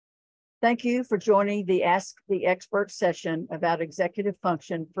Thank you for joining the Ask the Expert session about executive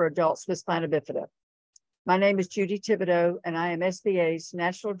function for adults with spina bifida. My name is Judy Thibodeau, and I am SBA's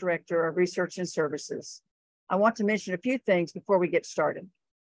National Director of Research and Services. I want to mention a few things before we get started.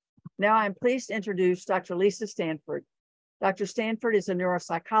 Now I'm pleased to introduce Dr. Lisa Stanford. Dr. Stanford is a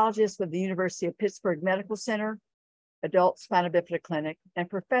neuropsychologist with the University of Pittsburgh Medical Center, Adult Spina Bifida Clinic, and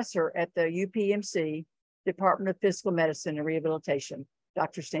professor at the UPMC Department of Physical Medicine and Rehabilitation.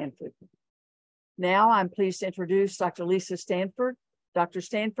 Dr. Stanford. Now I'm pleased to introduce Dr. Lisa Stanford. Dr.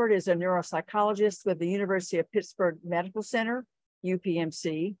 Stanford is a neuropsychologist with the University of Pittsburgh Medical Center,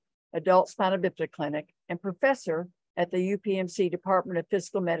 UPMC, Adult Spina Bifida Clinic, and professor at the UPMC Department of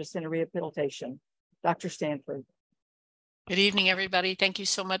Physical Medicine and Rehabilitation. Dr. Stanford. Good evening, everybody. Thank you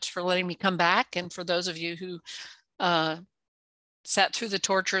so much for letting me come back. And for those of you who sat through the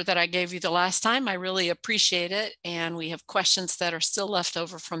torture that I gave you the last time, I really appreciate it. And we have questions that are still left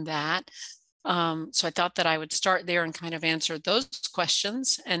over from that. So I thought that I would start there and kind of answer those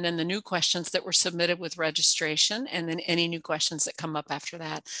questions, and then the new questions that were submitted with registration, and then any new questions that come up after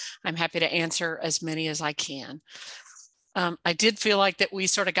that. I'm happy to answer as many as I can. I did feel like that we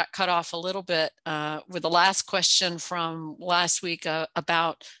sort of got cut off a little bit with the last question from last week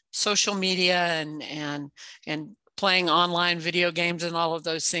about social media and playing online video games and all of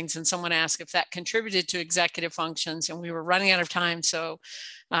those things. And someone asked if that contributed to executive functions, and we were running out of time. So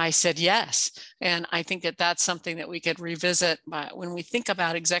I said yes. And I think that that's something that we could revisit. But when we think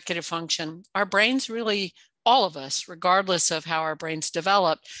about executive function, our brains really, all of us, regardless of how our brains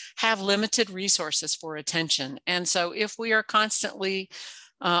develop, have limited resources for attention. And so if we are constantly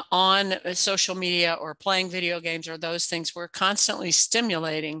on social media or playing video games or those things, we're constantly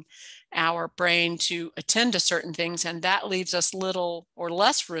stimulating our brain to attend to certain things, and that leaves us little or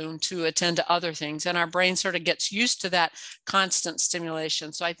less room to attend to other things. And our brain sort of gets used to that constant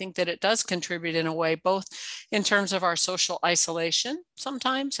stimulation. So I think that it does contribute in a way, both in terms of our social isolation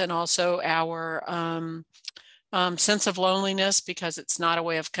sometimes, and also our sense of loneliness, because it's not a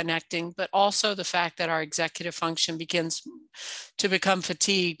way of connecting, but also the fact that our executive function begins to become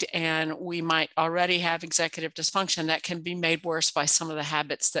fatigued, and we might already have executive dysfunction that can be made worse by some of the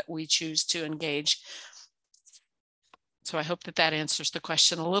habits that we choose to engage. So I hope that that answers the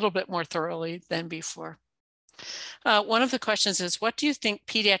question a little bit more thoroughly than before. One of the questions is, what do you think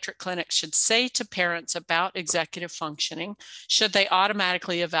pediatric clinics should say to parents about executive functioning? Should they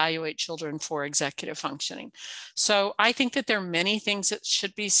automatically evaluate children for executive functioning? So I think that there are many things that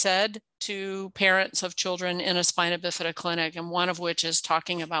should be said to parents of children in a spina bifida clinic, and one of which is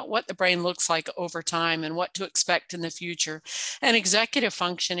talking about what the brain looks like over time and what to expect in the future. And executive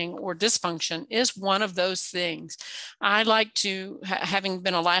functioning or dysfunction is one of those things. I like to, having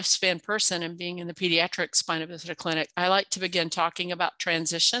been a lifespan person and being in the pediatric spina bifida clinic, I like to begin talking about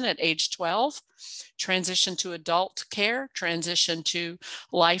transition at age 12. Transition to adult care, transition to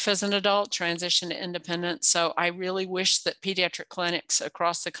life as an adult, transition to independence. So I really wish that pediatric clinics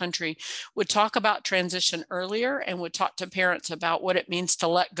across the country would talk about transition earlier and would talk to parents about what it means to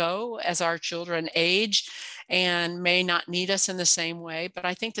let go as our children age and may not need us in the same way. But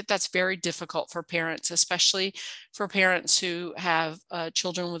I think that that's very difficult for parents, especially for parents who have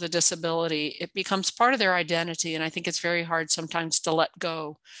children with a disability. It becomes part of their identity, and I think it's very hard sometimes to let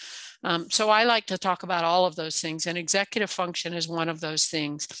go. So I like to talk about all of those things, and executive function is one of those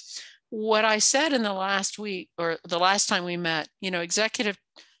things. What I said in the last week, or the last time we met, executive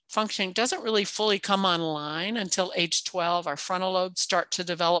functioning doesn't really fully come online until age 12. Our frontal lobes start to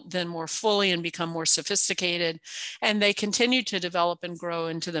develop then more fully and become more sophisticated, and they continue to develop and grow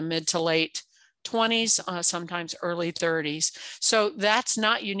into the mid to late 20s, sometimes early 30s. So that's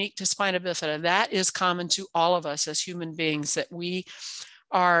not unique to spina bifida. That is common to all of us as human beings, that we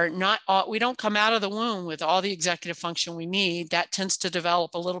don't come out of the womb with all the executive function we need. That tends to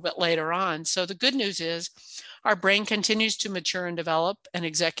develop a little bit later on. So the good news is our brain continues to mature and develop, and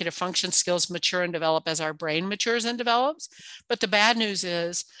executive function skills mature and develop as our brain matures and develops. But the bad news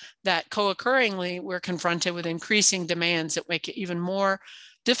is that co-occurringly, we're confronted with increasing demands that make it even more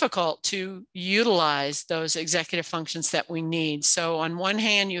difficult to utilize those executive functions that we need. So on one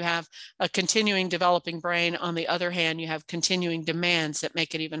hand, you have a continuing developing brain. On the other hand, you have continuing demands that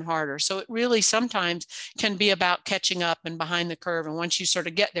make it even harder. So it really sometimes can be about catching up and behind the curve. And once you sort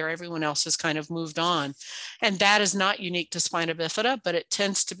of get there, everyone else has kind of moved on. And that is not unique to spina bifida, but it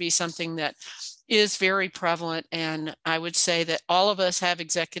tends to be something that is very prevalent. And I would say that all of us have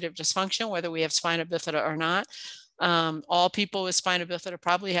executive dysfunction, whether we have spina bifida or not. All people with spina bifida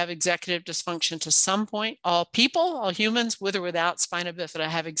probably have executive dysfunction to some point. All people, all humans with or without spina bifida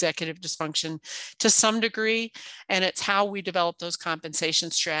have executive dysfunction to some degree. And it's how we develop those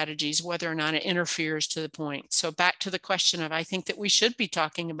compensation strategies, whether or not it interferes to the point. So back to the question of, I think that we should be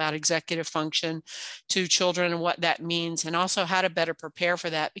talking about executive function to children and what that means, and also how to better prepare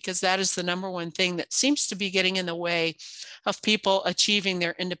for that, because that is the number one thing that seems to be getting in the way of people achieving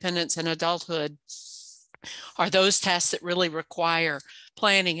their independence in adulthood, are those tasks that really require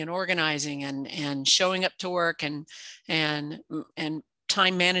planning and organizing and showing up to work and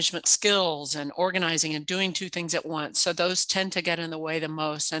time management skills and organizing and doing two things at once. So those tend to get in the way the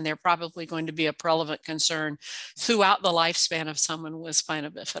most, and they're probably going to be a relevant concern throughout the lifespan of someone with spina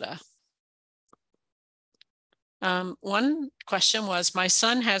bifida. One question was, my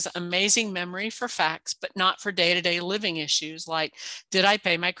son has amazing memory for facts, but not for day-to-day living issues like, did I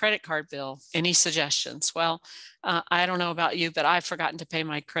pay my credit card bill? Any suggestions? Well, I don't know about you, but I've forgotten to pay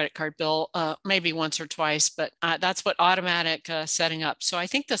my credit card bill maybe once or twice, but that's what automatic setting up. So I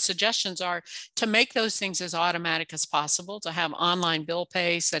think the suggestions are to make those things as automatic as possible, to have online bill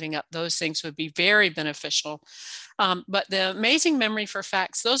pay, setting up those things would be very beneficial. But the amazing memory for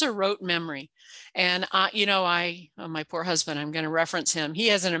facts, those are rote memory. And, my poor husband, I'm going to reference him. He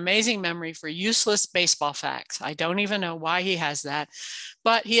has an amazing memory for useless baseball facts. I don't even know why he has that,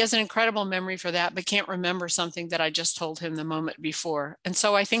 but he has an incredible memory for that, but can't remember something that I just told him the moment before. And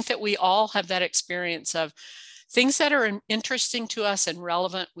so I think that we all have that experience of things that are interesting to us and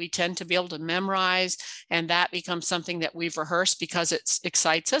relevant, we tend to be able to memorize, and that becomes something that we've rehearsed because it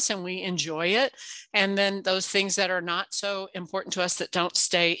excites us and we enjoy it. And then those things that are not so important to us that don't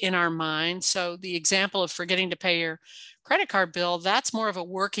stay in our mind. So the example of forgetting to pay your credit card bill, that's more of a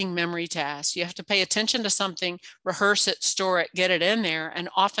working memory task. You have to pay attention to something, rehearse it, store it, get it in there. And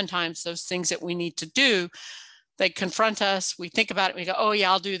oftentimes those things that we need to do, they confront us, we think about it, we go, oh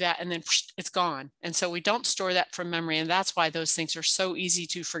yeah, I'll do that, and then it's gone. And so we don't store that from memory, and that's why those things are so easy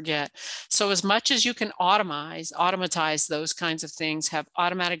to forget. So as much as you can automatize those kinds of things, have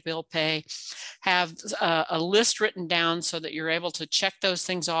automatic bill pay, have a list written down so that you're able to check those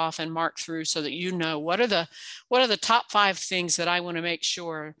things off and mark through so that you know what are the top 5 things that I want to make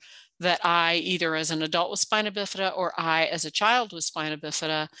sure that I, either as an adult with spina bifida or I as a child with spina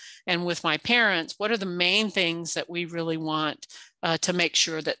bifida, and with my parents, what are the main things that we really want to make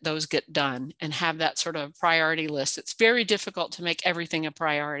sure that those get done, and have that sort of priority list. It's very difficult to make everything a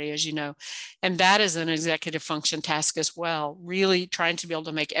priority, as you know, and that is an executive function task as well, really trying to be able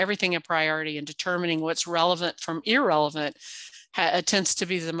to make everything a priority and determining what's relevant from irrelevant tends to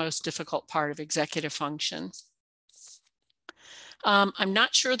be the most difficult part of executive function. I'm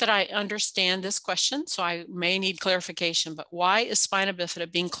not sure that I understand this question, so I may need clarification, but why is spina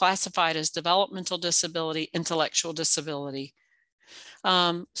bifida being classified as developmental disability, intellectual disability?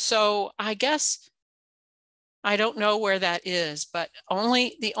 So I guess I don't know where that is, but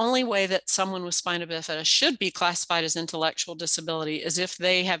the only way that someone with spina bifida should be classified as intellectual disability is if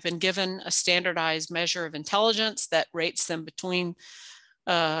they have been given a standardized measure of intelligence that rates them between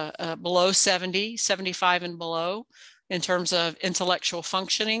below 70, 75 and below, in terms of intellectual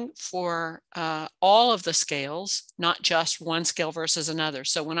functioning for all of the scales, not just one scale versus another.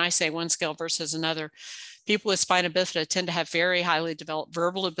 So when I say one scale versus another, people with spina bifida tend to have very highly developed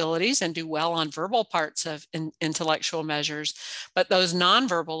verbal abilities and do well on verbal parts of intellectual measures, but those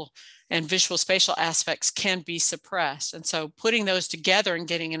nonverbal and visual spatial aspects can be suppressed. And so putting those together and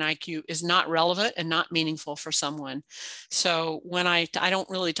getting an IQ is not relevant and not meaningful for someone. So when I don't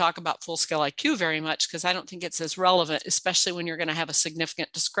really talk about full scale IQ very much because I don't think it's as relevant, especially when you're going to have a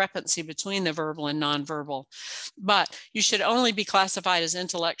significant discrepancy between the verbal and nonverbal. But you should only be classified as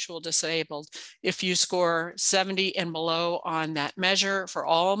intellectual disabled if you score 70 and below on that measure for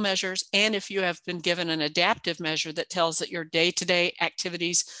all measures, and if you have been given an adaptive measure that tells that your day-to-day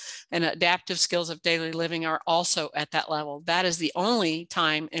activities and adaptive skills of daily living are also at that level. That is the only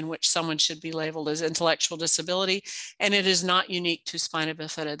time in which someone should be labeled as intellectual disability, and it is not unique to spina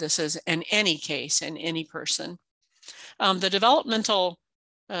bifida. This is in any case, in any person. The developmental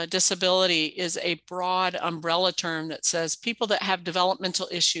disability is a broad umbrella term that says people that have developmental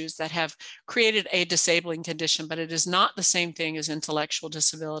issues that have created a disabling condition, but it is not the same thing as intellectual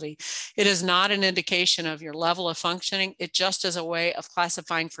disability. It is not an indication of your level of functioning. It just is a way of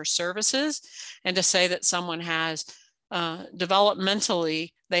classifying for services, and to say that someone has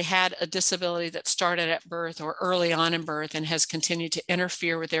developmentally, they had a disability that started at birth or early on in birth and has continued to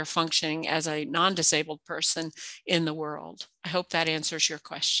interfere with their functioning as a non-disabled person in the world. I hope that answers your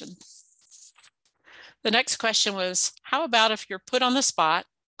question. The next question was, how about if you're put on the spot,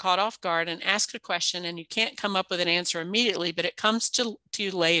 caught off guard and ask a question and you can't come up with an answer immediately, but it comes to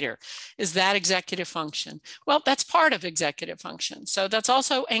you later. Is that executive function? Well, that's part of executive function. So that's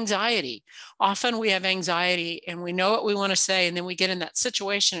also anxiety. Often we have anxiety and we know what we want to say, and then we get in that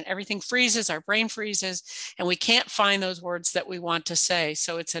situation and everything freezes, our brain freezes, and we can't find those words that we want to say.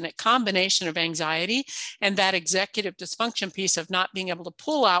 So it's a combination of anxiety and that executive dysfunction piece of not being able to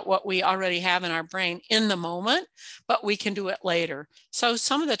pull out what we already have in our brain in the moment, but we can do it later. So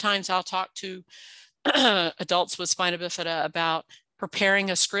some of the times I'll talk to adults with spina bifida about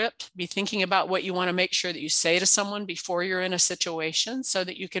preparing a script, be thinking about what you want to make sure that you say to someone before you're in a situation so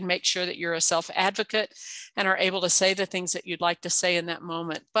that you can make sure that you're a self-advocate and are able to say the things that you'd like to say in that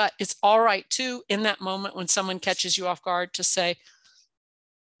moment. But it's all right too, in that moment when someone catches you off guard, to say,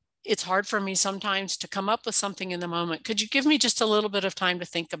 it's hard for me sometimes to come up with something in the moment. Could you give me just a little bit of time to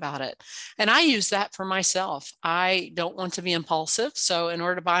think about it? And I use that for myself. I don't want to be impulsive. So in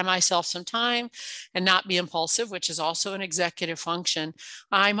order to buy myself some time and not be impulsive, which is also an executive function,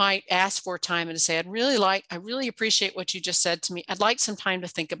 I might ask for time and say, I really appreciate what you just said to me. I'd like some time to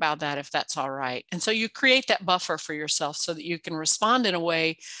think about that, if that's all right. And so you create that buffer for yourself so that you can respond in a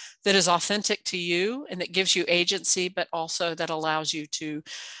way that is authentic to you and that gives you agency, but also that allows you to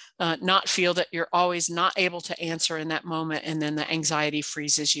not feel that you're always not able to answer in that moment, and then the anxiety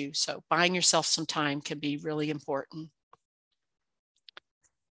freezes you. So buying yourself some time can be really important.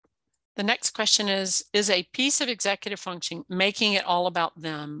 The next question is a piece of executive function making it all about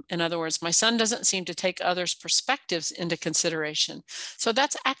them? In other words, my son doesn't seem to take others' perspectives into consideration. So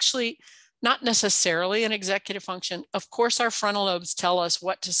that's actually not necessarily an executive function. Of course, our frontal lobes tell us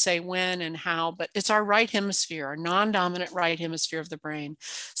what to say when and how, but it's our right hemisphere, our non-dominant right hemisphere of the brain.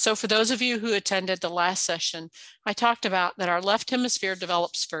 So for those of you who attended the last session, I talked about that our left hemisphere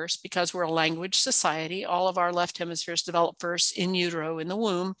develops first because we're a language society. All of our left hemispheres develop first in utero, in the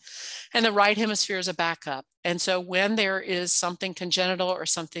womb, and the right hemisphere is a backup. And so when there is something congenital or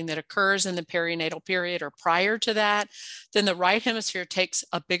something that occurs in the perinatal period or prior to that, then the right hemisphere takes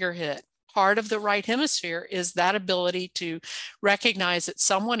a bigger hit. Part of the right hemisphere is that ability to recognize that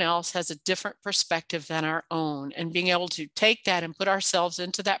someone else has a different perspective than our own, and being able to take that and put ourselves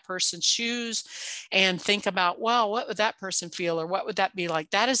into that person's shoes and think about, well, what would that person feel, or what would that be like?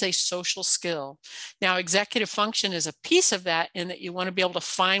 That is a social skill. Now, executive function is a piece of that, in that you want to be able to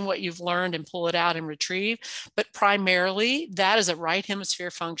find what you've learned and pull it out and retrieve. But primarily, that is a right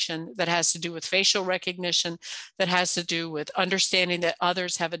hemisphere function that has to do with facial recognition, that has to do with understanding that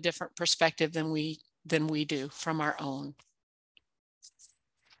others have a different perspective than we do from our own.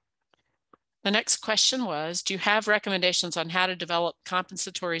 The next question was, do you have recommendations on how to develop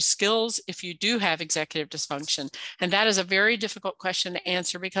compensatory skills if you do have executive dysfunction? And that is a very difficult question to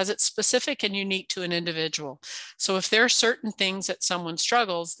answer because it's specific and unique to an individual. So if there are certain things that someone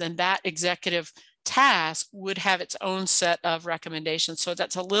struggles, then that executive task would have its own set of recommendations. So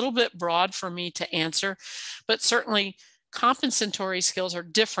that's a little bit broad for me to answer, but certainly compensatory skills are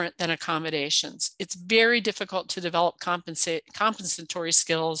different than accommodations. It's very difficult to develop compensatory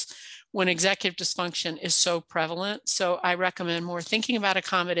skills when executive dysfunction is so prevalent. So I recommend more thinking about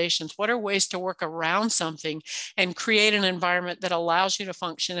accommodations. What are ways to work around something and create an environment that allows you to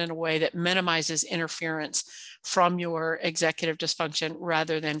function in a way that minimizes interference from your executive dysfunction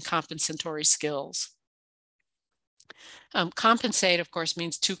rather than compensatory skills? Compensate, of course,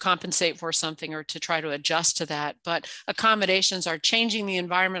 means to compensate for something or to try to adjust to that. But accommodations are changing the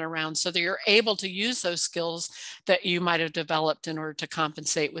environment around so that you're able to use those skills that you might have developed in order to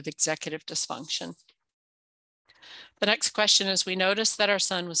compensate with executive dysfunction. The next question is, we noticed that our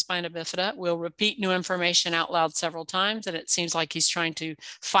son with spina bifida will repeat new information out loud several times, and it seems like he's trying to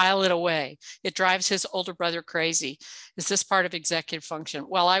file it away. It drives his older brother crazy. Is this part of executive function?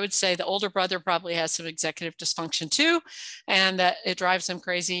 Well, I would say the older brother probably has some executive dysfunction too, and that it drives them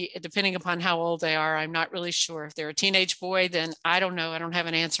crazy depending upon how old they are. I'm not really sure. If they're a teenage boy, then I don't know. I don't have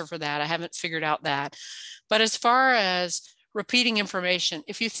an answer for that. I haven't figured out that. But as far as repeating information,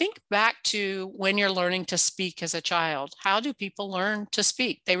 if you think back to when you're learning to speak as a child, how do people learn to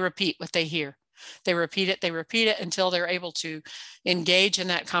speak? They repeat what they hear. They repeat it until they're able to engage in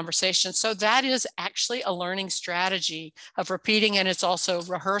that conversation. So that is actually a learning strategy of repeating, and it's also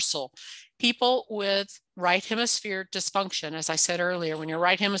rehearsal. People with right hemisphere dysfunction, as I said earlier, when your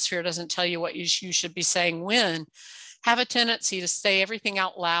right hemisphere doesn't tell you what you should be saying when, have a tendency to say everything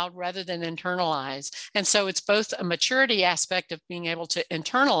out loud rather than internalize. And so it's both a maturity aspect of being able to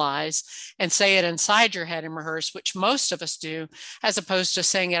internalize and say it inside your head and rehearse, which most of us do, as opposed to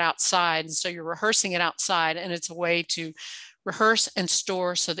saying it outside. And so you're rehearsing it outside, and it's a way to rehearse and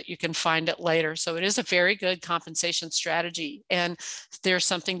store so that you can find it later. So it is a very good compensation strategy. And there's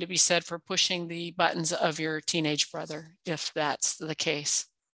something to be said for pushing the buttons of your teenage brother, if that's the case.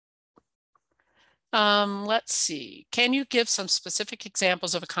 Let's see. Can you give some specific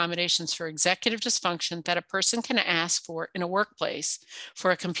examples of accommodations for executive dysfunction that a person can ask for in a workplace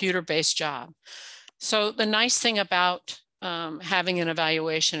for a computer-based job? So the nice thing about having an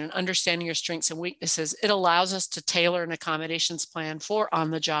evaluation and understanding your strengths and weaknesses, it allows us to tailor an accommodations plan for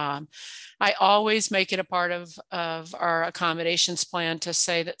on the job. I always make it a part of our accommodations plan to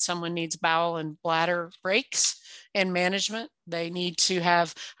say that someone needs bowel and bladder breaks and management. They need to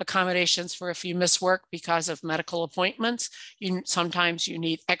have accommodations for if you miss work because of medical appointments. Sometimes you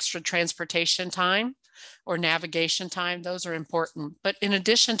need extra transportation time or navigation time. Those are important. But in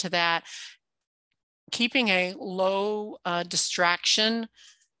addition to that, keeping a low distraction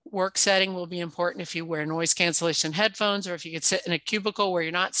work setting will be important if you wear noise cancellation headphones, or if you could sit in a cubicle where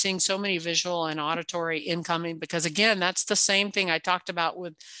you're not seeing so many visual and auditory incoming, because again, that's the same thing I talked about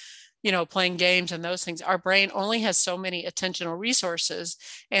with playing games and those things. Our brain only has so many attentional resources,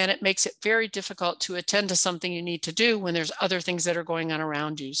 and it makes it very difficult to attend to something you need to do when there's other things that are going on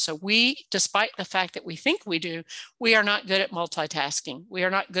around you. So despite the fact that we think we do, we are not good at multitasking. We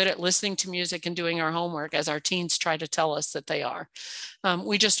are not good at listening to music and doing our homework as our teens try to tell us that they are.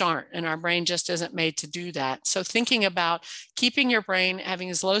 We just aren't, and our brain just isn't made to do that. So thinking about keeping your brain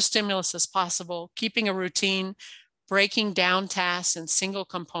having as low stimulus as possible, keeping a routine, breaking down tasks in single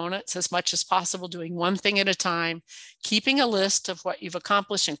components as much as possible, doing one thing at a time, keeping a list of what you've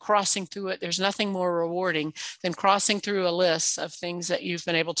accomplished and crossing through it. There's nothing more rewarding than crossing through a list of things that you've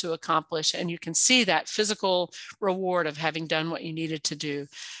been able to accomplish. And you can see that physical reward of having done what you needed to do.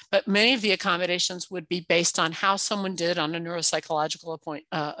 But many of the accommodations would be based on how someone did on a neuropsychological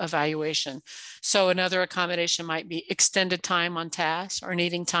evaluation. So another accommodation might be extended time on tasks, or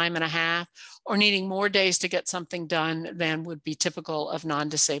needing time and a half, or needing more days to get something done than would be typical of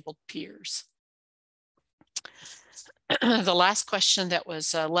non-disabled peers. The last question that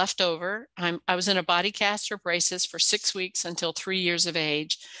was left over, I was in a body cast or braces for 6 weeks until 3 years of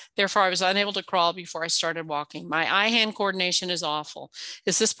age. Therefore, I was unable to crawl before I started walking. My eye-hand coordination is awful.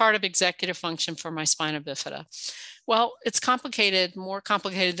 Is this part of executive function for my spina bifida? Well, it's complicated, more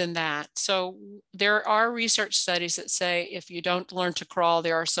complicated than that. So there are research studies that say if you don't learn to crawl,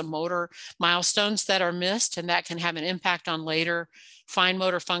 there are some motor milestones that are missed, and that can have an impact on later fine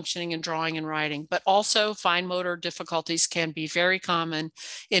motor functioning in drawing and writing. But also fine motor difficulties can be very common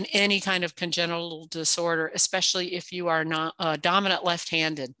in any kind of congenital disorder, especially if you are not dominant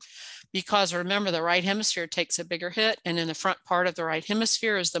left-handed. Because remember, the right hemisphere takes a bigger hit, and in the front part of the right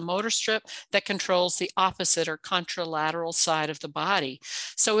hemisphere is the motor strip that controls the opposite or contralateral side of the body.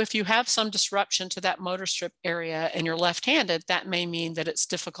 So if you have some disruption to that motor strip area and you're left-handed, that may mean that it's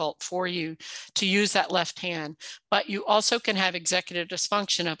difficult for you to use that left hand. But you also can have executive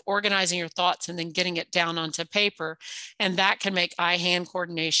dysfunction of organizing your thoughts and then getting it down onto paper, and that can make eye-hand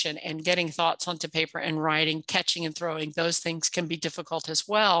coordination and getting thoughts onto paper and writing, catching and throwing. Those things can be difficult as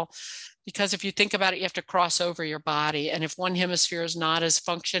well. Because if you think about it, you have to cross over your body. And if one hemisphere is not as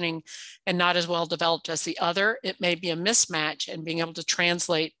functioning and not as well developed as the other, it may be a mismatch, and being able to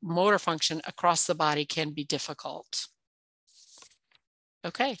translate motor function across the body can be difficult.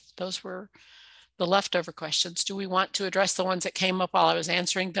 Okay, those were the leftover questions. Do we want to address the ones that came up while I was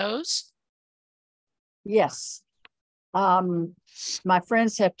answering those? Yes. My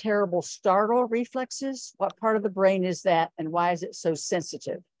friends have terrible startle reflexes. What part of the brain is that, and why is it so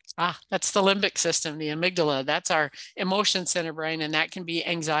sensitive? That's the limbic system, the amygdala. That's our emotion center brain, and that can be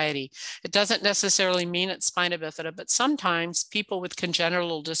anxiety. It doesn't necessarily mean it's spina bifida, but sometimes people with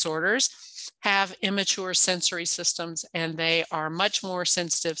congenital disorders have immature sensory systems, and they are much more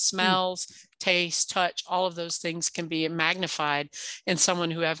sensitive. Smells, taste, touch, all of those things can be magnified in someone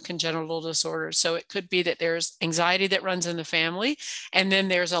who have congenital disorders. So it could be that there's anxiety that runs in the family, and then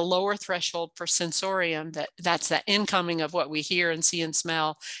there's a lower threshold for sensorium, that's that incoming of what we hear and see and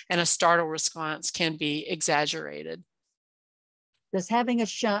smell, and a startle response can be exaggerated. Does having a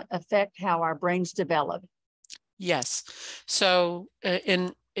shunt affect how our brains develop? Yes. So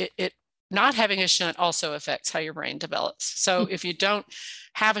not having a shunt also affects how your brain develops. So if you don't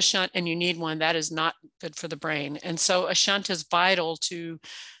have a shunt and you need one, that is not good for the brain. And so a shunt is vital to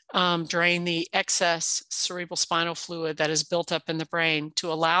drain the excess cerebral spinal fluid that is built up in the brain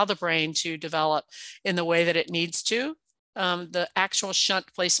to allow the brain to develop in the way that it needs to. the actual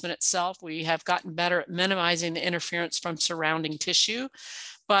shunt placement itself, we have gotten better at minimizing the interference from surrounding tissue.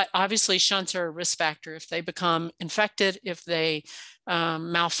 But obviously shunts are a risk factor. If they become infected, if they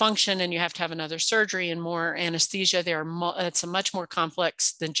malfunction and you have to have another surgery and more anesthesia, it's a much more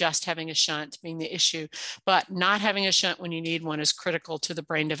complex than just having a shunt being the issue. But not having a shunt when you need one is critical to the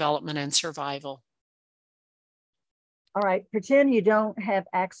brain development and survival. All right, pretend you don't have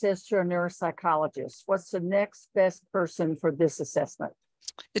access to a neuropsychologist. What's the next best person for this assessment?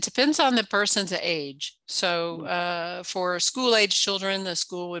 It depends on the person's age. So for school-age children, the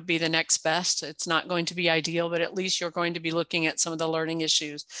school would be the next best. It's not going to be ideal, but at least you're going to be looking at some of the learning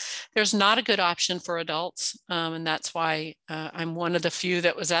issues. There's not a good option for adults, and that's why I'm one of the few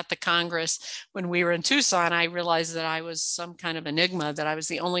that was at the Congress. When we were in Tucson, I realized that I was some kind of enigma, that I was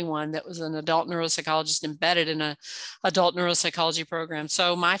the only one that was an adult neuropsychologist embedded in an adult neuropsychology program.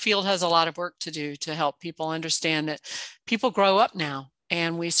 So my field has a lot of work to do to help people understand that people grow up now.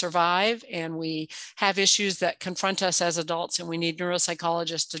 And we survive and we have issues that confront us as adults, and we need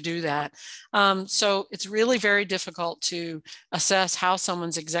neuropsychologists to do that. So it's really very difficult to assess how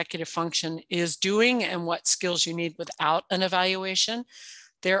someone's executive function is doing and what skills you need without an evaluation.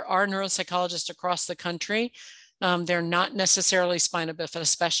 There are neuropsychologists across the country. They're not necessarily spina bifida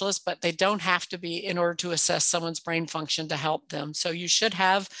specialists, but they don't have to be in order to assess someone's brain function to help them. So you should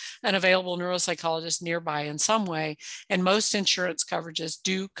have an available neuropsychologist nearby in some way. And most insurance coverages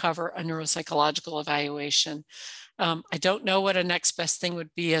do cover a neuropsychological evaluation. I don't know what a next best thing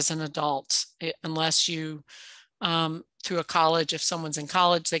would be as an adult, unless you, through a college, if someone's in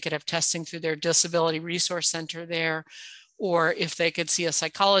college, they could have testing through their disability resource center there, or if they could see a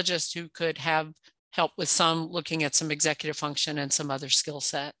psychologist who could have help with looking at some executive function and some other skill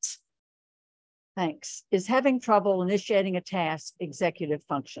sets. Thanks. Is having trouble initiating a task executive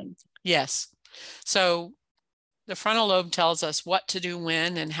function? Yes. So the frontal lobe tells us what to do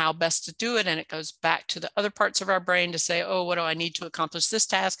when and how best to do it. And it goes back to the other parts of our brain to say, oh, what do I need to accomplish this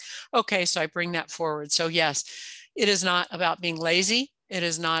task? Okay, so I bring that forward. So yes, it is not about being lazy. It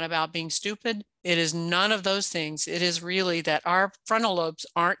is not about being stupid. It is none of those things. It is really that our frontal lobes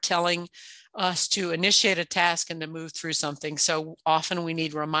aren't telling us to initiate a task and to move through something. So often we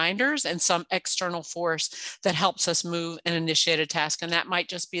need reminders and some external force that helps us move and initiate a task. And that might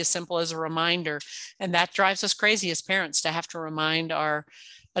just be as simple as a reminder. And that drives us crazy as parents to have to remind our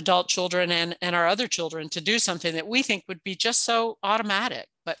adult children and our other children to do something that we think would be just so automatic.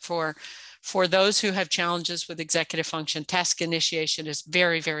 But for those who have challenges with executive function, task initiation is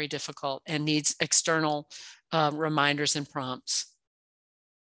very, very difficult and needs external reminders and prompts.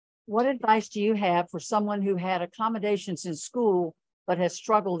 What advice do you have for someone who had accommodations in school but has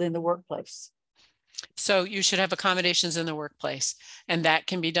struggled in the workplace? So you should have accommodations in the workplace, and that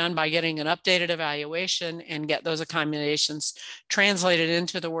can be done by getting an updated evaluation and get those accommodations translated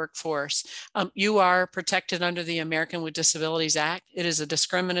into the workforce. You are protected under the American with Disabilities Act. It is a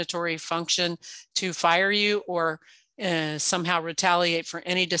discriminatory function to fire you or somehow retaliate for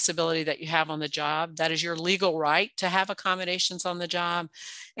any disability that you have on the job. That is your legal right to have accommodations on the job.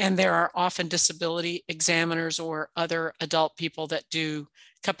 And there are often disability examiners or other adult people that do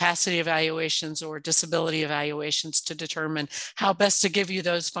capacity evaluations or disability evaluations to determine how best to give you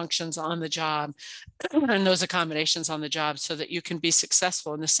those functions on the job and those accommodations on the job so that you can be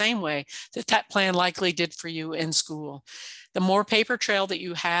successful in the same way that that plan likely did for you in school. The more paper trail that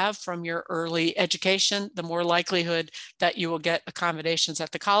you have from your early education, the more likelihood that you will get accommodations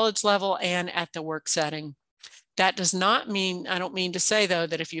at the college level and at the work setting. That does not mean, I don't mean to say though,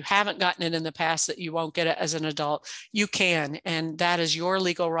 that if you haven't gotten it in the past that you won't get it as an adult. You can, and that is your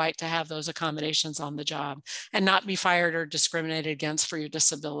legal right to have those accommodations on the job and not be fired or discriminated against for your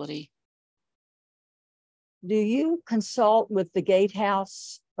disability. Do you consult with the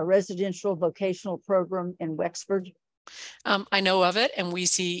Gatehouse, a residential vocational program in Wexford? I know of it, and we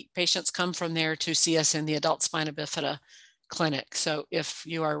see patients come from there to see us in the adult spina bifida clinic. So if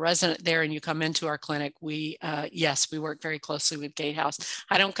you are a resident there and you come into our clinic, yes, we work very closely with Gatehouse.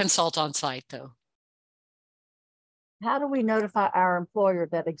 I don't consult on site though. How do we notify our employer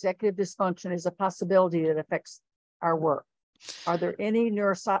that executive dysfunction is a possibility that affects our work? Are there any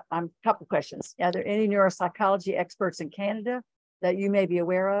couple questions. Are there any neuropsychology experts in Canada that you may be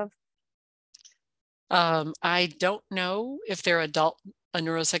aware of? I don't know if they're adult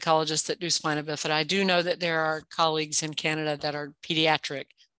neuropsychologists that do spina bifida. I do know that there are colleagues in Canada that are pediatric,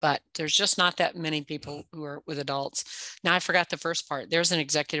 but there's just not that many people who are with adults. Now I forgot the first part. There's an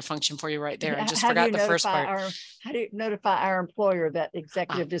executive function for you right there. I just forgot the first part. How do you notify our employer that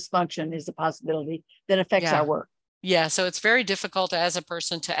executive dysfunction is a possibility that affects our work? Yeah, so it's very difficult as a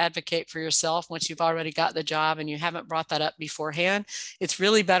person to advocate for yourself once you've already got the job and you haven't brought that up beforehand. It's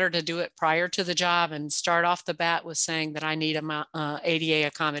really better to do it prior to the job and start off the bat with saying that I need ADA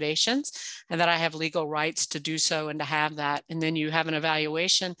accommodations and that I have legal rights to do so and to have that. And then you have an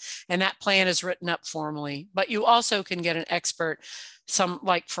evaluation and that plan is written up formally. But you also can get an expert.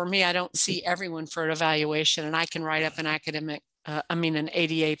 Like for me, I don't see everyone for an evaluation, and I can write up an an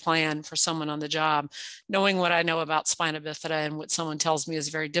ADA plan for someone on the job, knowing what I know about spina bifida and what someone tells me is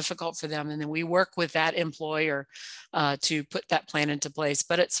very difficult for them. And then we work with that employer to put that plan into place.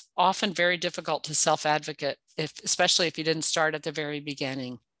 But it's often very difficult to self-advocate, especially if you didn't start at the very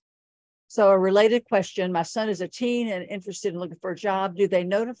beginning. So a related question, my son is a teen and interested in looking for a job. Do they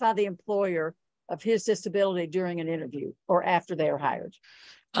notify the employer of his disability during an interview or after they are hired?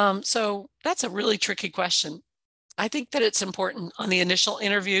 So that's a really tricky question. I think that it's important on the initial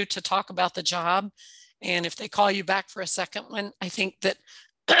interview to talk about the job. And if they call you back for a second one, I think that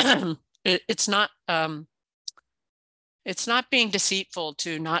it's not being deceitful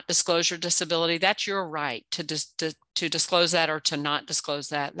to not disclose your disability. That's your right to disclose that or to not disclose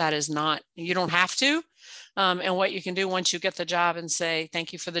that. That is not, you don't have to. And what you can do once you get the job and say,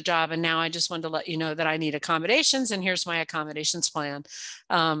 thank you for the job. And now I just wanted to let you know that I need accommodations and here's my accommodations plan.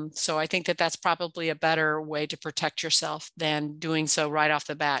 So I think that that's probably a better way to protect yourself than doing so right off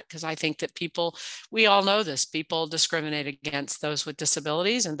the bat. Because I think that we all know this, people discriminate against those with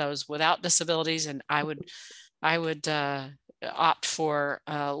disabilities and those without disabilities. And I would opt for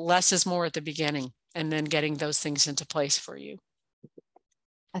less is more at the beginning and then getting those things into place for you.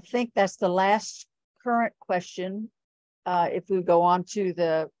 I think that's the last current question. If we go on to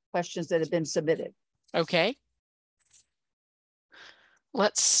the questions that have been submitted. Okay.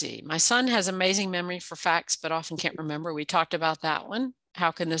 Let's see. My son has amazing memory for facts, but often can't remember. We talked about that one.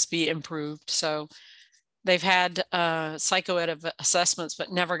 How can this be improved? So they've had psychoed assessments,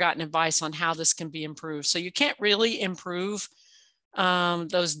 but never gotten advice on how this can be improved. So you can't really improve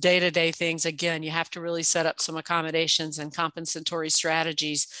those day-to-day things. Again, you have to really set up some accommodations and compensatory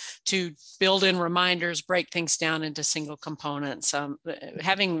strategies to build in reminders, break things down into single components.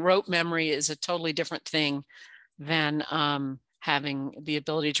 Having rote memory is a totally different thing than having the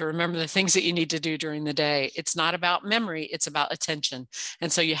ability to remember the things that you need to do during the day. It's not about memory, it's about attention. And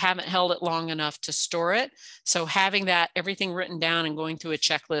so you haven't held it long enough to store it. So having that, everything written down and going through a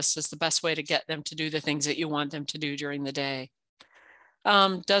checklist is the best way to get them to do the things that you want them to do during the day.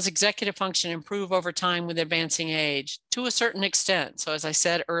 Does executive function improve over time with advancing age? To a certain extent. So as I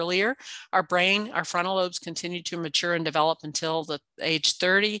said earlier, our frontal lobes continue to mature and develop until the age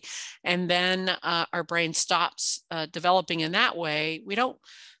 30. And then our brain stops developing in that way. We don't,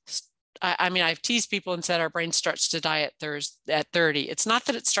 I've teased people and said our brain starts to die at 30. It's not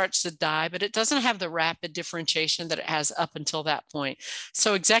that it starts to die, but it doesn't have the rapid differentiation that it has up until that point.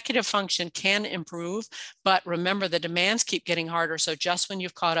 So executive function can improve, but remember the demands keep getting harder. So just when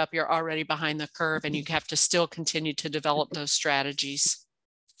you've caught up, you're already behind the curve and you have to still continue to develop those strategies.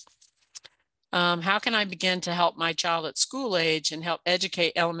 How can I begin to help my child at school age and help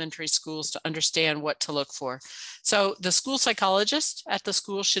educate elementary schools to understand what to look for? So the school psychologist at the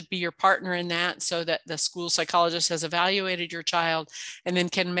school should be your partner in that, so that the school psychologist has evaluated your child and then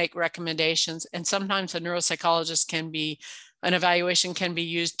can make recommendations. And sometimes a neuropsychologist an evaluation can be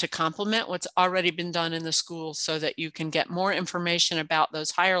used to complement what's already been done in the school so that you can get more information about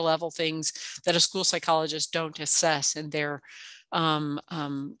those higher level things that a school psychologist don't assess in their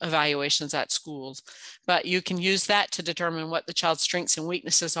evaluations at schools. But you can use that to determine what the child's strengths and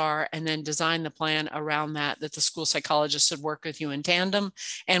weaknesses are and then design the plan around that the school psychologist should work with you in tandem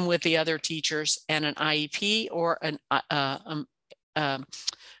and with the other teachers and an IEP or a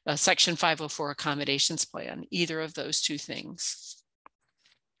Section 504 accommodations plan, either of those two things.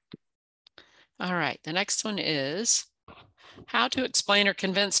 All right, the next one is how to explain or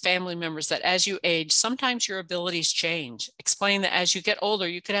convince family members that as you age, sometimes your abilities change. Explain that as you get older,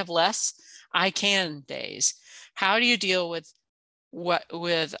 you could have less I can days. How do you deal with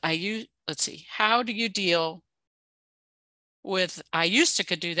how do you deal with I used to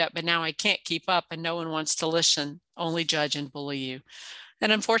could do that, but now I can't keep up and no one wants to listen, only judge and bully you.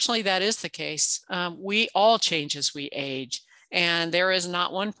 And unfortunately, that is the case. We all change as we age. And there is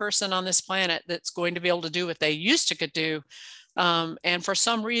not one person on this planet that's going to be able to do what they used to could do. And for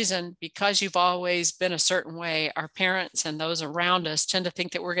some reason, because you've always been a certain way, our parents and those around us tend to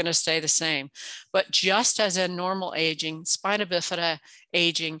think that we're going to stay the same. But just as in normal aging, spina bifida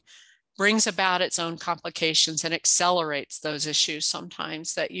aging brings about its own complications and accelerates those issues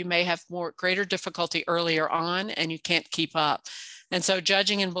sometimes that you may have greater difficulty earlier on and you can't keep up. And so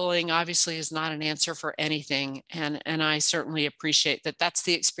judging and bullying obviously is not an answer for anything. And I certainly appreciate that that's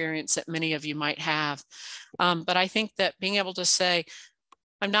the experience that many of you might have. But I think that being able to say,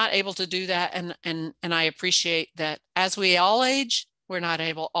 I'm not able to do that. And I appreciate that as we all age, we're not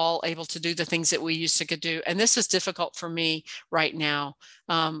all able to do the things that we used to could do. And this is difficult for me right now.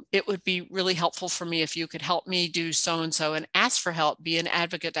 It would be really helpful for me if you could help me do so-and-so and ask for help, be an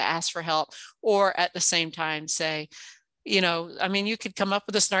advocate to ask for help, or at the same time say, I mean, you could come up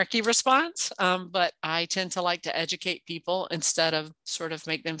with a snarky response, but I tend to like to educate people instead of sort of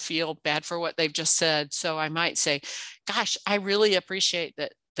make them feel bad for what they've just said. So I might say, gosh, I really appreciate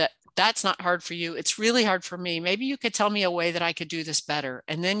that's not hard for you. It's really hard for me. Maybe you could tell me a way that I could do this better.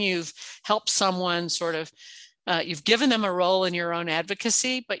 And then you've helped someone sort of, you've given them a role in your own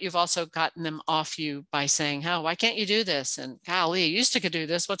advocacy, but you've also gotten them off you by saying, oh, why can't you do this? And golly, you used to could do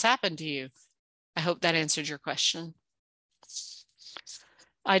this. What's happened to you? I hope that answered your question.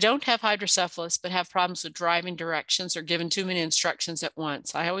 I don't have hydrocephalus, but have problems with driving directions or given too many instructions at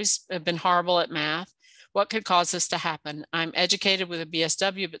once. I always have been horrible at math. What could cause this to happen? I'm educated with a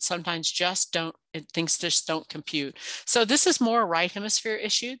BSW, but sometimes things just don't compute. So this is more a right hemisphere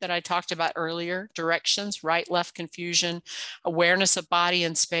issue that I talked about earlier, directions, right, left confusion, awareness of body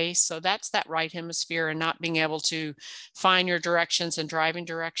and space. So that's that right hemisphere and not being able to find your directions and driving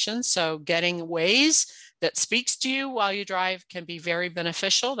directions. So getting Waze that speaks to you while you drive can be very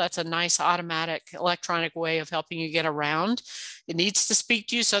beneficial. That's a nice automatic electronic way of helping you get around. It needs to speak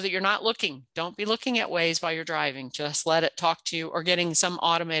to you so that you're not looking. Don't be looking at Waze while you're driving. Just let it talk to you, or getting some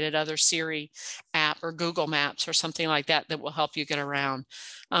automated other Siri app or Google Maps or something like that that will help you get around.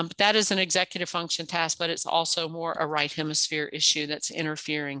 But that is an executive function task, but it's also more a right hemisphere issue that's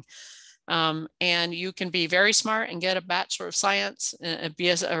interfering. And you can be very smart and get a Bachelor of Science, a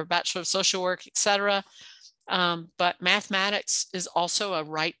Bachelor of Social Work, etc. But mathematics is also a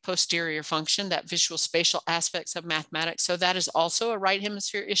right posterior function, that visual spatial aspects of mathematics. So that is also a right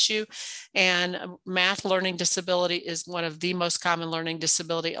hemisphere issue. And math learning disability is one of the most common learning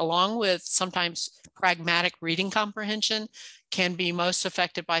disability, along with sometimes pragmatic reading comprehension can be most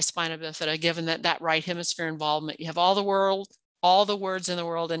affected by spina bifida, given that right hemisphere involvement. You have all the words in the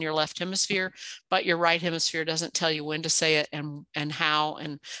world in your left hemisphere, but your right hemisphere doesn't tell you when to say it and how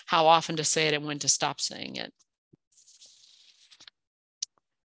often to say it and when to stop saying it.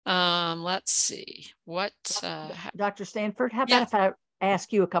 Let's see what. Dr. Stanford, how about if I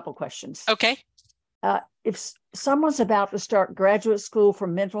ask you a couple questions? Okay. If someone's about to start graduate school for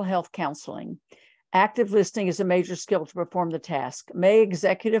mental health counseling, active listening is a major skill to perform the task. May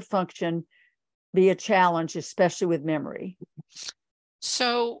executive function be a challenge, especially with memory?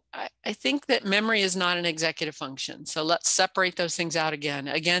 So I think that memory is not an executive function. So let's separate those things out again.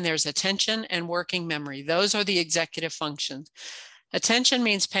 Again, there's attention and working memory. Those are the executive functions. Attention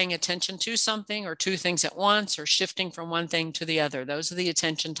means paying attention to something or two things at once, or shifting from one thing to the other. Those are the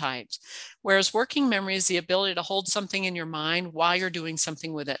attention types. Whereas working memory is the ability to hold something in your mind while you're doing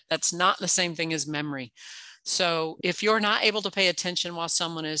something with it. That's not the same thing as memory. So if you're not able to pay attention while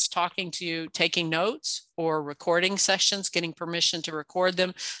someone is talking to you, taking notes or recording sessions, getting permission to record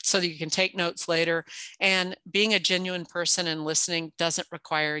them so that you can take notes later, and being a genuine person and listening doesn't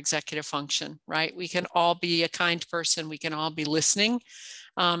require executive function, right? We can all be a kind person. We can all be listening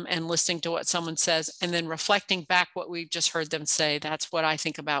and listening to what someone says and then reflecting back what we've just heard them say. That's what I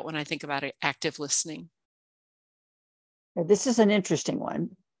think about when I think about active listening. This is an interesting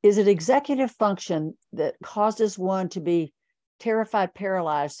one. Is it executive function that causes one to be terrified,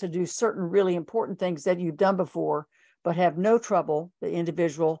 paralyzed, to do certain really important things that you've done before, but have no trouble, the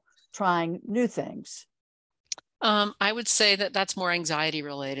individual, trying new things? I would say that that's more anxiety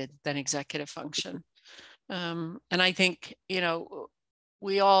related than executive function. And I think,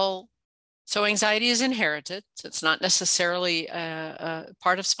 so anxiety is inherited. So it's not necessarily a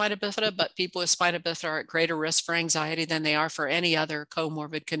part of spina bifida, but people with spina bifida are at greater risk for anxiety than they are for any other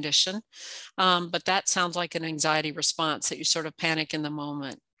comorbid condition. But that sounds like an anxiety response, that you sort of panic in the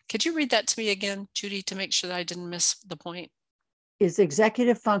moment. Could you read that to me again, Judy, to make sure that I didn't miss the point? Is it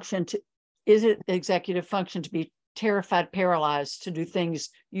executive function to be terrified, paralyzed, to do things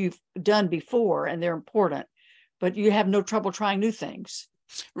you've done before and they're important, but you have no trouble trying new things?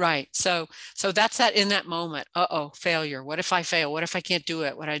 Right. So that's that in that moment. Failure. What if I fail? What if I can't do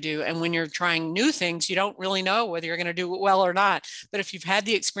it? What I do? And when you're trying new things, you don't really know whether you're going to do it well or not. But if you've had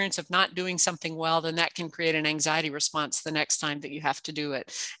the experience of not doing something well, then that can create an anxiety response the next time that you have to do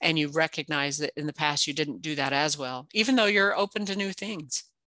it. And you recognize that in the past you didn't do that as well, even though you're open to new things.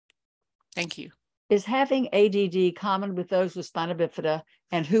 Thank you. Is having ADD common with those with spina bifida?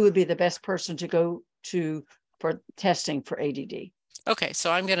 And who would be the best person to go to for testing for ADD? Okay,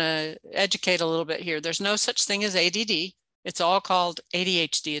 so I'm going to educate a little bit here. There's no such thing as ADD. It's all called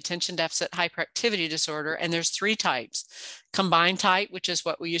ADHD, attention deficit hyperactivity disorder. And there's three types. Combined type, which is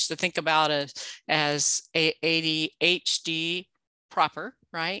what we used to think about as ADHD proper,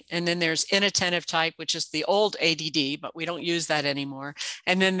 right? And then there's inattentive type, which is the old ADD, but we don't use that anymore.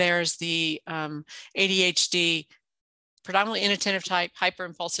 And then there's the ADHD, predominantly inattentive type,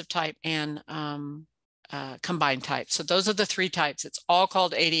 hyperimpulsive type, and combined type. So those are the three types. It's all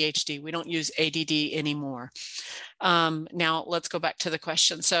called ADHD. We don't use ADD anymore. Now let's go back to the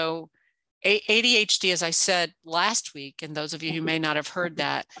question. So ADHD, as I said last week, and those of you who may not have heard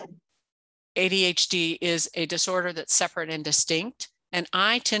that, ADHD is a disorder that's separate and distinct. And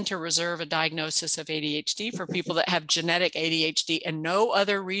I tend to reserve a diagnosis of ADHD for people that have genetic ADHD and no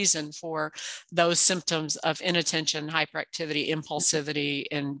other reason for those symptoms of inattention, hyperactivity, impulsivity,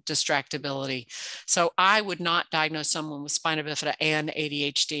 and distractibility. So I would not diagnose someone with spina bifida and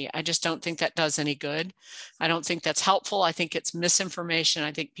ADHD. I just don't think that does any good. I don't think that's helpful. I think it's misinformation.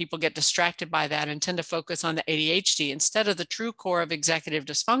 I think people get distracted by that and tend to focus on the ADHD instead of the true core of executive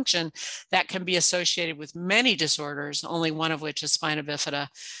dysfunction that can be associated with many disorders, only one of which is spina bifida.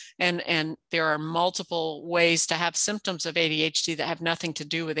 And there are multiple ways to have symptoms of ADHD that have nothing to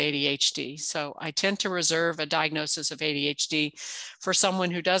do with ADHD. So I tend to reserve a diagnosis of ADHD for someone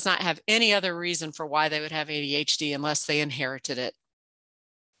who does not have any other reason for why they would have ADHD unless they inherited it.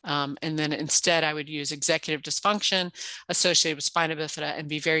 And then instead, I would use executive dysfunction associated with spina bifida and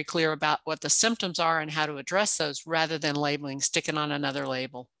be very clear about what the symptoms are and how to address those rather than labeling, sticking on another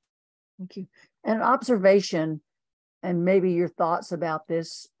label. Thank you. And observation, and maybe your thoughts about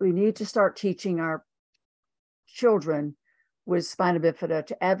this, we need to start teaching our children with spina bifida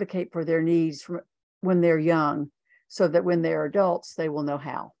to advocate for their needs from when they're young, so that when they're adults, they will know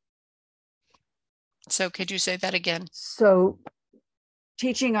how. So could you say that again? So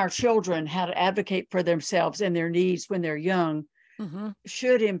teaching our children how to advocate for themselves and their needs when they're young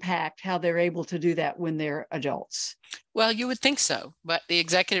should impact how they're able to do that when they're adults. Well, you would think so, but the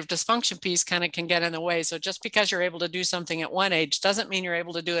executive dysfunction piece kind of can get in the way. So just because you're able to do something at one age doesn't mean you're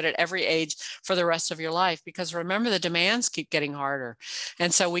able to do it at every age for the rest of your life, because remember, the demands keep getting harder.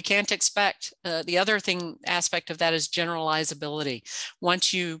 And so we can't expect, the other aspect of that is generalizability.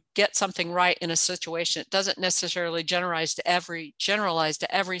 Once you get something right in a situation, it doesn't necessarily generalize to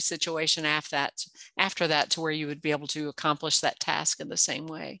every situation after that to where you would be able to accomplish that task in the same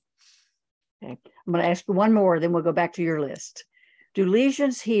way. Okay. I'm going to ask you one more, then we'll go back to your list. Do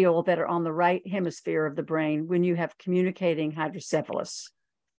lesions heal that are on the right hemisphere of the brain when you have communicating hydrocephalus?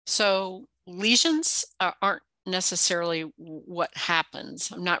 So lesions aren't necessarily what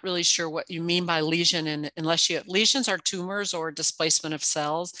happens. I'm not really sure what you mean by lesion, and lesions are tumors or displacement of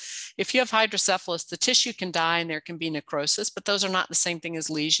cells. If you have hydrocephalus, the tissue can die and there can be necrosis, but those are not the same thing as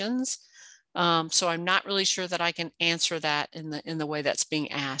lesions. So I'm not really sure that I can answer that in the way that's being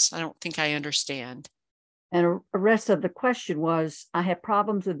asked. I don't think I understand. And the rest of the question was, I have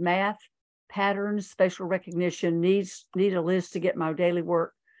problems with math, patterns, spatial recognition, need a list to get my daily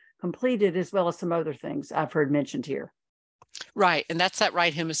work completed, as well as some other things I've heard mentioned here. Right. And that's that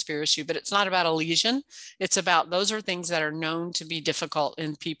right hemisphere issue, but it's not about a lesion. It's about, those are things that are known to be difficult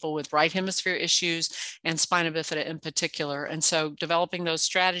in people with right hemisphere issues and spina bifida in particular. And so developing those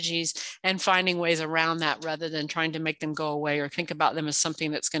strategies and finding ways around that rather than trying to make them go away or think about them as something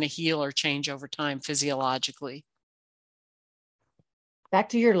that's going to heal or change over time physiologically. Back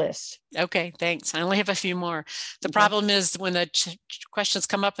to your list. Okay, thanks. I only have a few more. The problem is when the questions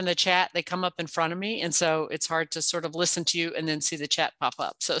come up in the chat, they come up in front of me. And so it's hard to sort of listen to you and then see the chat pop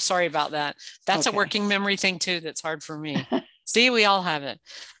up. So sorry about that. That's a working memory thing too. That's hard for me. See, we all have it.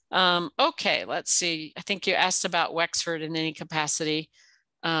 Okay, let's see. I think you asked about Wexford in any capacity.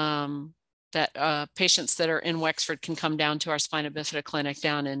 That patients that are in Wexford can come down to our spina bifida clinic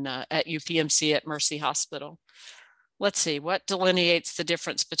down in at UPMC at Mercy Hospital. Let's see, what delineates the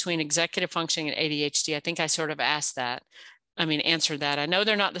difference between executive functioning and ADHD? I think I sort of answered that. I know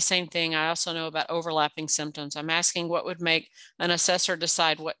they're not the same thing. I also know about overlapping symptoms. I'm asking what would make an assessor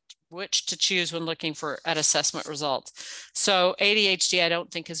decide which to choose when looking at assessment results. So ADHD, I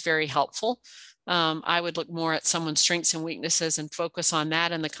don't think is very helpful. I would look more at someone's strengths and weaknesses and focus on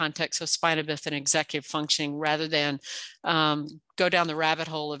that in the context of spina bifida and executive functioning rather than go down the rabbit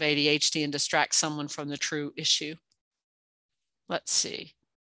hole of ADHD and distract someone from the true issue. Let's see.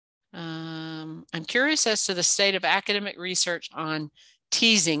 I'm curious as to the state of academic research on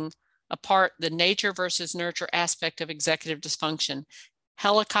teasing apart the nature versus nurture aspect of executive dysfunction.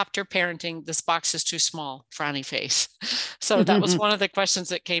 Helicopter parenting, this box is too small, frowny face. So that was one of the questions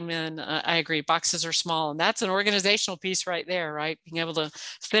that came in. I agree, boxes are small, and that's an organizational piece right there, right? Being able to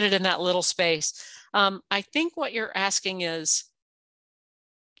fit it in that little space. I think what you're asking is,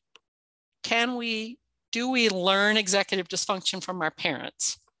 do we learn executive dysfunction from our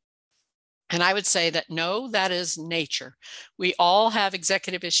parents? And I would say that no, that is nature. We all have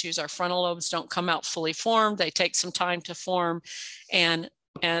executive issues. Our frontal lobes don't come out fully formed. They take some time to form, and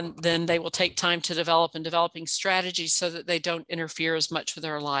then they will take time to develop, and developing strategies so that they don't interfere as much with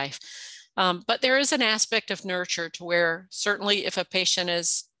our life. But there is an aspect of nurture to where certainly if a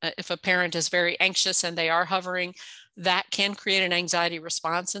parent is very anxious and they are hovering, that can create an anxiety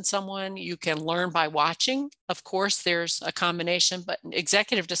response in someone. You can learn by watching. Of course, there's a combination, but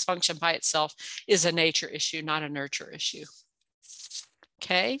executive dysfunction by itself is a nature issue, not a nurture issue.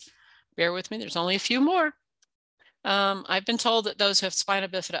 Okay, bear with me. There's only a few more. I've been told that those who have spina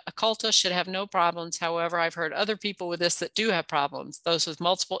bifida occulta should have no problems. However, I've heard other people with this that do have problems. Those with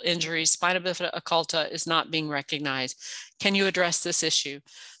multiple injuries, spina bifida occulta is not being recognized. Can you address this issue?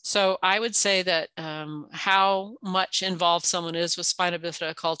 So I would say that how much involved someone is with spina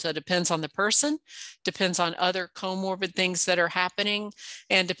bifida occulta depends on the person, depends on other comorbid things that are happening,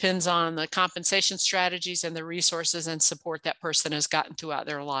 and depends on the compensation strategies and the resources and support that person has gotten throughout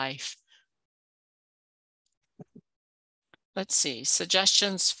their life. Let's see,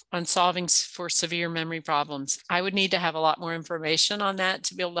 suggestions on solving for severe memory problems. I would need to have a lot more information on that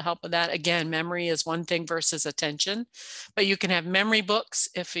to be able to help with that. Again, memory is one thing versus attention, but you can have memory books.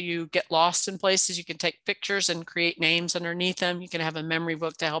 If you get lost in places, you can take pictures and create names underneath them. You can have a memory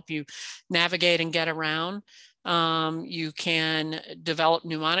book to help you navigate and get around. You can develop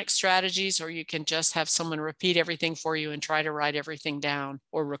mnemonic strategies, or you can just have someone repeat everything for you and try to write everything down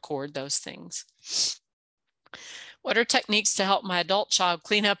or record those things. What are techniques to help my adult child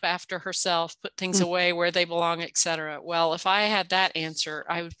clean up after herself, put things away where they belong, etc.? Well, if I had that answer,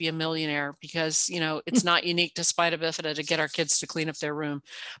 I would be a millionaire, because, you know, it's not unique to spina bifida to get our kids to clean up their room.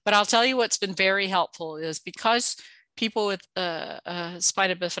 But I'll tell you what's been very helpful is, because people with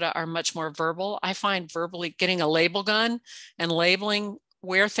spina bifida are much more verbal, I find verbally getting a label gun and labeling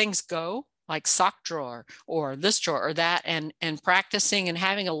where things go, like sock drawer or this drawer or that, and practicing and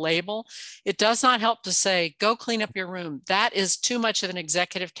having a label. It does not help to say, go clean up your room. That is too much of an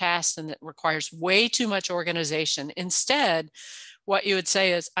executive task, and it requires way too much organization. Instead, what you would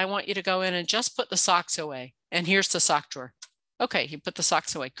say is, I want you to go in and just put the socks away. And here's the sock drawer. Okay, you put the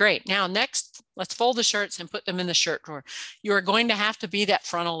socks away. Great. Now next, let's fold the shirts and put them in the shirt drawer. You are going to have to be that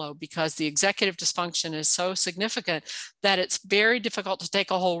frontal lobe, because the executive dysfunction is so significant that it's very difficult to take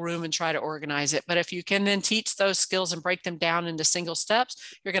a whole room and try to organize it. But if you can then teach those skills and break them down into single steps,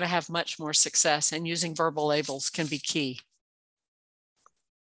 you're going to have much more success, and using verbal labels can be key.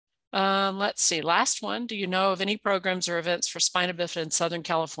 Let's see, last one. Do you know of any programs or events for spina bifida in Southern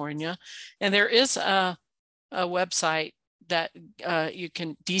California? And there is a website that you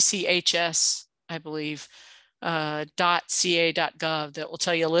can, DCHS, I believe, .ca.gov, that will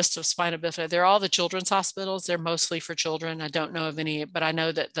tell you a list of spina bifida. They're all the children's hospitals. They're mostly for children. I don't know of any, but I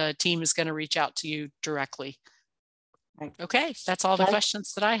know that the team is going to reach out to you directly. Right. Okay, that's all the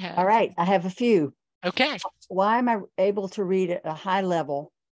questions that I have. All right, I have a few. Okay. Why am I able to read at a high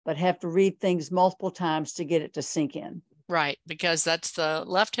level, but have to read things multiple times to get it to sink in? Right, because that's the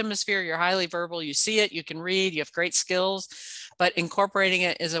left hemisphere. You're highly verbal. You see it, you can read, you have great skills, but incorporating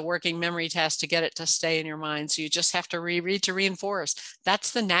it is a working memory task to get it to stay in your mind. So you just have to reread to reinforce.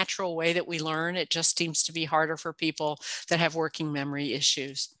 That's the natural way that we learn. It just seems to be harder for people that have working memory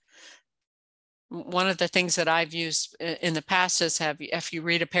issues. One of the things that I've used in the past is, if you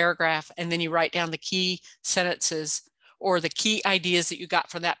read a paragraph and then you write down the key sentences or the key ideas that you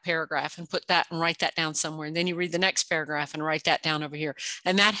got from that paragraph, and put that and write that down somewhere. And then you read the next paragraph and write that down over here.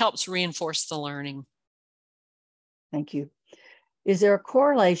 And that helps reinforce the learning. Thank you. Is there a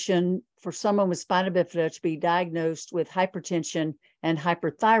correlation for someone with spina bifida to be diagnosed with hypertension and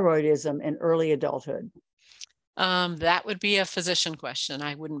hyperthyroidism in early adulthood? That would be a physician question.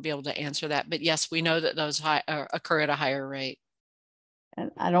 I wouldn't be able to answer that. But yes, we know that those occur at a higher rate. And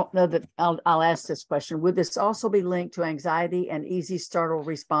I don't know that I'll ask this question. Would this also be linked to anxiety and easy startle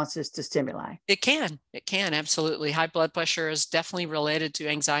responses to stimuli? It can, absolutely. High blood pressure is definitely related to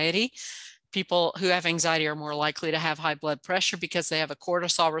anxiety. People who have anxiety are more likely to have high blood pressure because they have a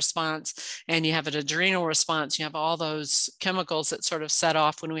cortisol response, and you have an adrenal response. You have all those chemicals that sort of set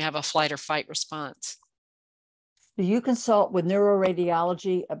off when we have a flight or fight response. Do you consult with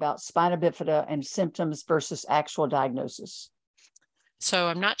neuroradiology about spina bifida and symptoms versus actual diagnosis? So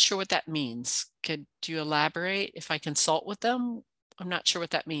I'm not sure what that means. Could you elaborate? If I consult with them? I'm not sure what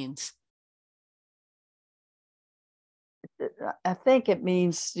that means. I think it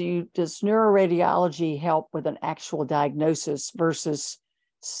means does neuroradiology help with an actual diagnosis versus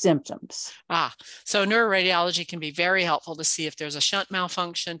symptoms? So neuroradiology can be very helpful to see if there's a shunt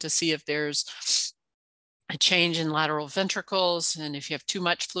malfunction, to see if there's a change in lateral ventricles. And if you have too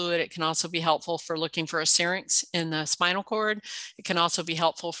much fluid, it can also be helpful for looking for a syrinx in the spinal cord. It can also be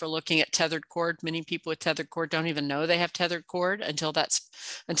helpful for looking at tethered cord. Many people with tethered cord don't even know they have tethered cord until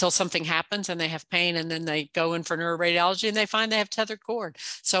something happens and they have pain, and then they go in for neuroradiology and they find they have tethered cord.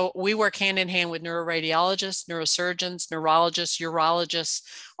 So we work hand in hand with neuroradiologists, neurosurgeons, neurologists, urologists.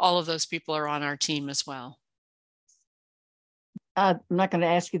 All of those people are on our team as well. I'm not going to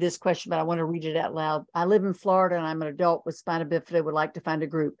ask you this question, but I want to read it out loud. I live in Florida and I'm an adult with spina bifida, would like to find a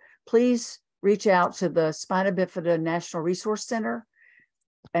group. Please reach out to the Spina Bifida National Resource Center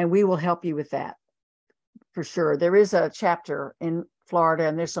and we will help you with that for sure. There is a chapter in Florida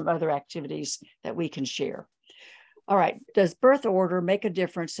and there's some other activities that we can share. All right. Does birth order make a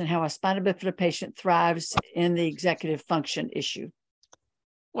difference in how a spina bifida patient thrives in the executive function issue?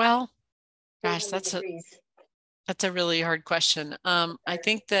 Well, gosh, that's a really hard question. I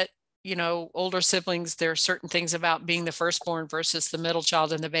think that, older siblings, there are certain things about being the firstborn versus the middle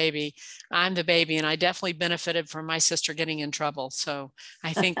child and the baby. I'm the baby, and I definitely benefited from my sister getting in trouble. So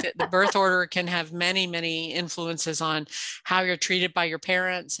I think that the birth order can have many, many influences on how you're treated by your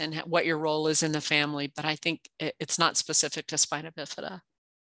parents and what your role is in the family. But I think it's not specific to spina bifida.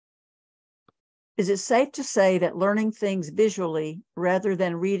 Is it safe to say that learning things visually rather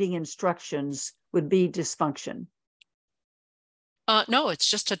than reading instructions would be dysfunction? No, it's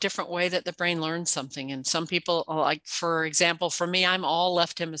just a different way that the brain learns something. And some people, like, for example, for me, I'm all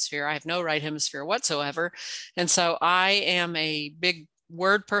left hemisphere. I have no right hemisphere whatsoever. And so I am a big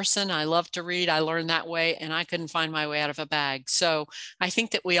word person. I love to read. I learned that way, and I couldn't find my way out of a bag. So I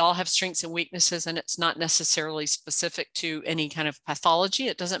think that we all have strengths and weaknesses, and it's not necessarily specific to any kind of pathology.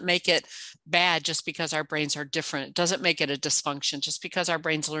 It doesn't make it bad just because our brains are different. It doesn't make it a dysfunction just because our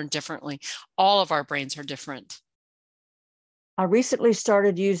brains learn differently. All of our brains are different. I recently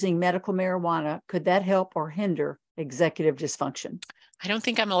started using medical marijuana. Could that help or hinder executive dysfunction? I don't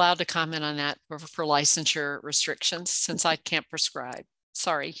think I'm allowed to comment on that for licensure restrictions since I can't prescribe.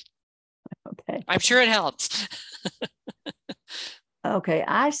 Sorry. Okay. I'm sure it helps. Okay.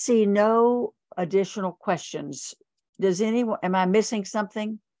 I see no additional questions. Am I missing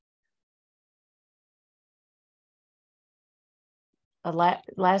something? A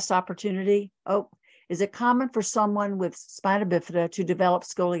last opportunity? Oh, is it common for someone with spina bifida to develop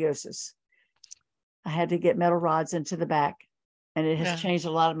scoliosis? I had to get metal rods into the back, and it has changed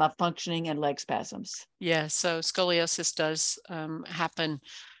a lot of my functioning and leg spasms. Yeah, so scoliosis does happen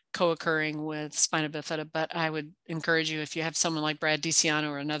co-occurring with spina bifida, but I would encourage you, if you have someone like Brad DiCiano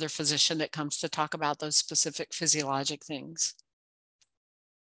or another physician that comes to talk about those specific physiologic things.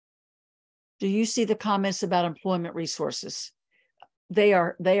 Do you see the comments about employment resources? They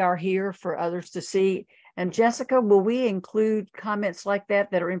are here for others to see. And Jessica, will we include comments like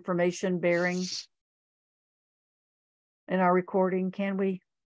that are information bearing in our recording? Can we?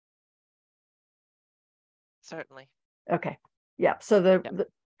 Certainly. Okay. Yeah. So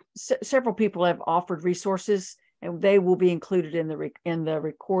several people have offered resources, and they will be included in the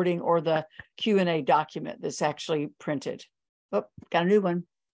recording or the Q&A document that's actually printed. Oh, got a new one.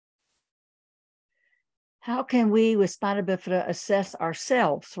 How can we with spina bifida assess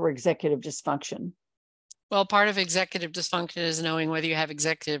ourselves for executive dysfunction? Well, part of executive dysfunction is knowing whether you have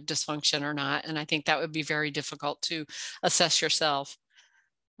executive dysfunction or not. And I think that would be very difficult to assess yourself.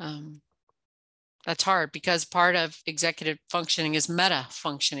 That's hard because part of executive functioning is meta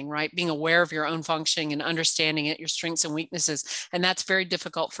functioning, right? Being aware of your own functioning and understanding it, your strengths and weaknesses. And that's very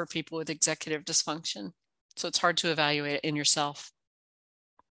difficult for people with executive dysfunction. So it's hard to evaluate it in yourself.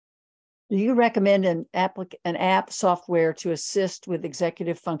 Do you recommend an app software to assist with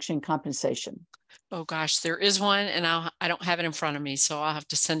executive function compensation? Oh gosh, there is one, and I don't have it in front of me, so I'll have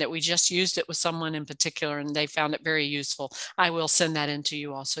to send it. We just used it with someone in particular, and they found it very useful. I will send that in to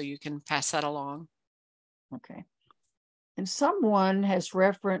you also. You can pass that along. Okay. And someone has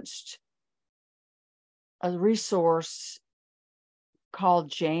referenced a resource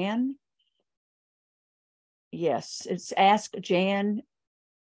called Jan. Yes, it's Ask Jan.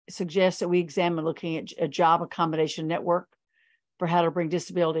 Suggests that we examine looking at a job accommodation network for how to bring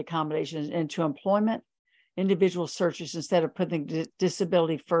disability accommodations into employment, individual searches instead of putting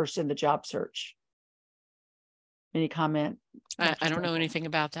disability first in the job search. Any comment? I don't know anything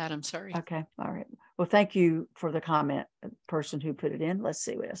about that. I'm sorry. Okay. All right. Well, thank you for the comment, person who put it in. Let's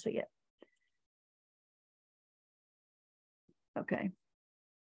see what else we get. Okay.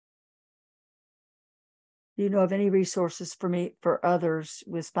 Do you know of any resources for others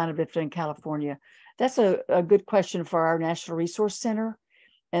with spina bifida in California? That's a good question for our National Resource Center.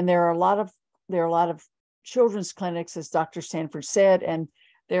 And there are a lot of children's clinics, as Dr. Stanford said, and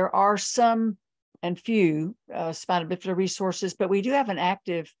there are some and few spina bifida resources, but we do have an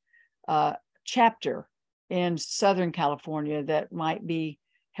active chapter in Southern California that might be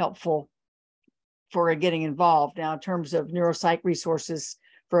helpful for getting involved. Now, in terms of neuropsych resources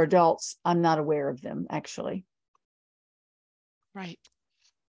for adults, I'm not aware of them, actually. Right.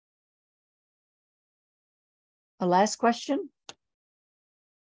 A last question.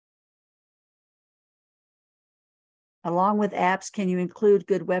 Along with apps, can you include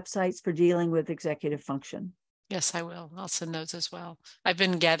good websites for dealing with executive function? Yes, I will. I'll send those as well. I've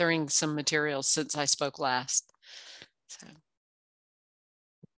been gathering some materials since I spoke last. So.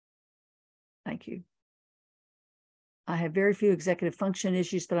 Thank you. I have very few executive function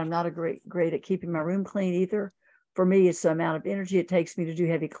issues, but I'm not a great at keeping my room clean either. For me, it's the amount of energy it takes me to do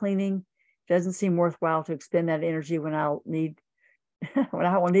heavy cleaning. It doesn't seem worthwhile to expend that energy when I'll need when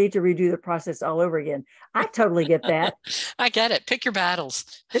I will need to redo the process all over again. I totally get that. I get it. Pick your battles.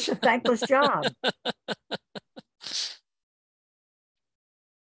 It's a thankless job.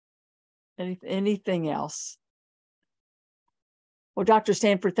 Anything else? Well, Dr.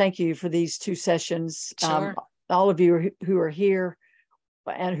 Stanford, thank you for these two sessions. Sure. All of you who are here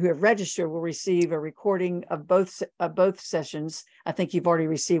and who have registered will receive a recording of both sessions. I think you've already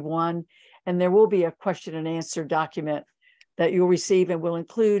received one, and there will be a question and answer document that you'll receive, and will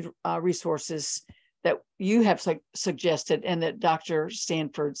include resources that you have suggested and that Dr.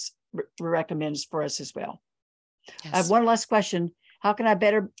 Stanford recommends for us as well. Yes. I have one last question. How can I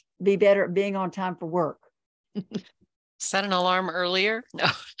be better at being on time for work? Set an alarm earlier?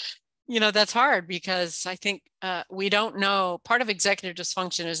 No. That's hard because I think we don't know. Part of executive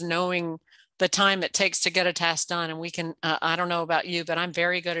dysfunction is knowing the time it takes to get a task done. And we can, I don't know about you, but I'm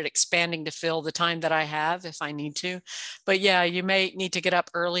very good at expanding to fill the time that I have if I need to. But yeah, you may need to get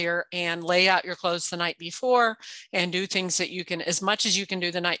up earlier and lay out your clothes the night before and do things that you can, as much as you can do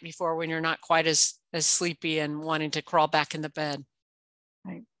the night before when you're not quite as sleepy and wanting to crawl back in the bed.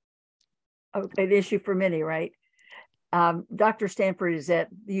 Right. Okay, an issue for many, right? Dr. Stanford is at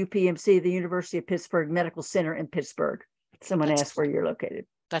the UPMC, the University of Pittsburgh Medical Center in Pittsburgh. Someone asked where you're located.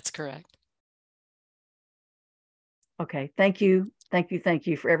 That's correct. Okay, thank you. Thank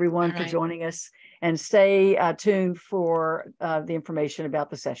you for everyone for joining us, and stay tuned for the information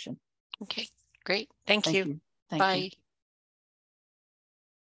about the session. Okay, great. Thank you. Thank you.